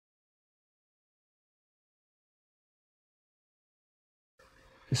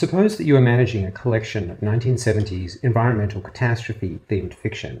Suppose that you are managing a collection of 1970s environmental catastrophe-themed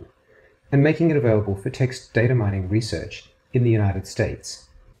fiction and making it available for text data mining research in the United States.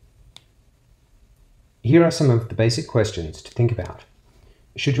 Here are some of the basic questions to think about.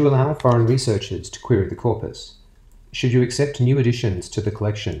 Should you allow foreign researchers to query the corpus? Should you accept new additions to the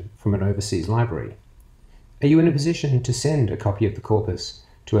collection from an overseas library? Are you in a position to send a copy of the corpus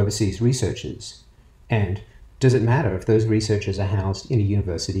to overseas researchers? And does it matter if those researchers are housed in a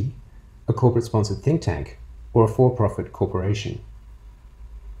university, a corporate-sponsored think tank, or a for-profit corporation?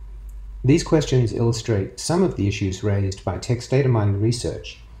 These questions illustrate some of the issues raised by text data mining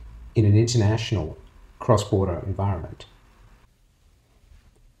research in an international, cross-border environment.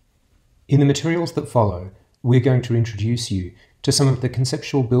 In the materials that follow, we're going to introduce you to some of the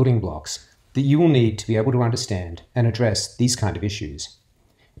conceptual building blocks that you will need to be able to understand and address these kind of issues.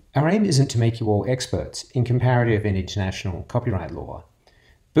 Our aim isn't to make you all experts in comparative and international copyright law,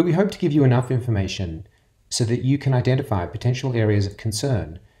 but we hope to give you enough information so that you can identify potential areas of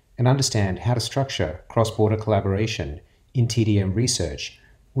concern and understand how to structure cross-border collaboration in TDM research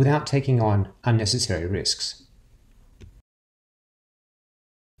without taking on unnecessary risks.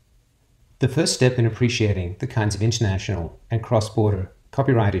 The first step in appreciating the kinds of international and cross-border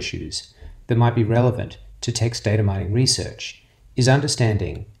copyright issues that might be relevant to text data mining research is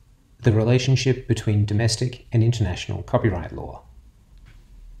understanding the relationship between domestic and international copyright law.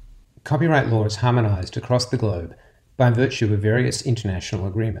 Copyright law is harmonized across the globe by virtue of various international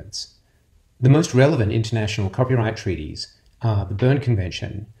agreements. The most relevant international copyright treaties are the Berne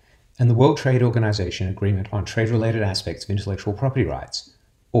Convention and the World Trade Organization Agreement on Trade-Related Aspects of Intellectual Property Rights,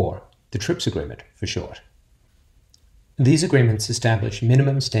 or the TRIPS Agreement for short. These agreements establish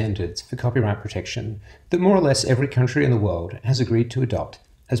minimum standards for copyright protection that more or less every country in the world has agreed to adopt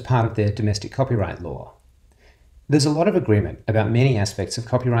as part of their domestic copyright law. There's a lot of agreement about many aspects of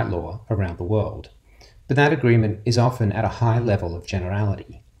copyright law around the world, but that agreement is often at a high level of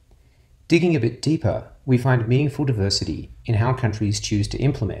generality. Digging a bit deeper, we find meaningful diversity in how countries choose to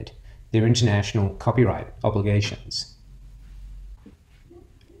implement their international copyright obligations.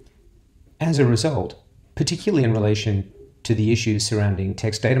 As a result, particularly in relation to the issues surrounding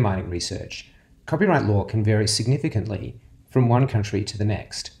text data mining research, copyright law can vary significantly from one country to the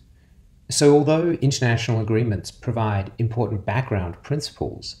next. So although international agreements provide important background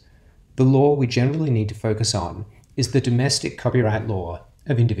principles, the law we generally need to focus on is the domestic copyright law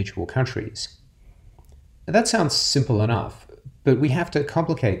of individual countries. That sounds simple enough, but we have to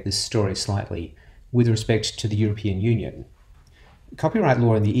complicate this story slightly with respect to the European Union. Copyright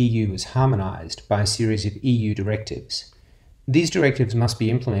law in the EU is harmonized by a series of EU directives. These directives must be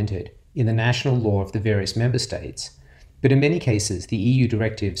implemented in the national law of the various member states, but in many cases the EU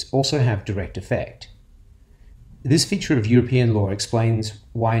directives also have direct effect. This feature of European law explains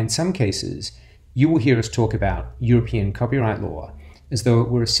why in some cases you will hear us talk about European copyright law as though it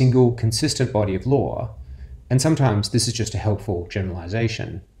were a single consistent body of law, and sometimes this is just a helpful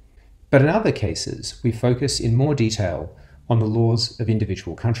generalization. But in other cases we focus in more detail on the laws of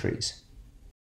individual countries.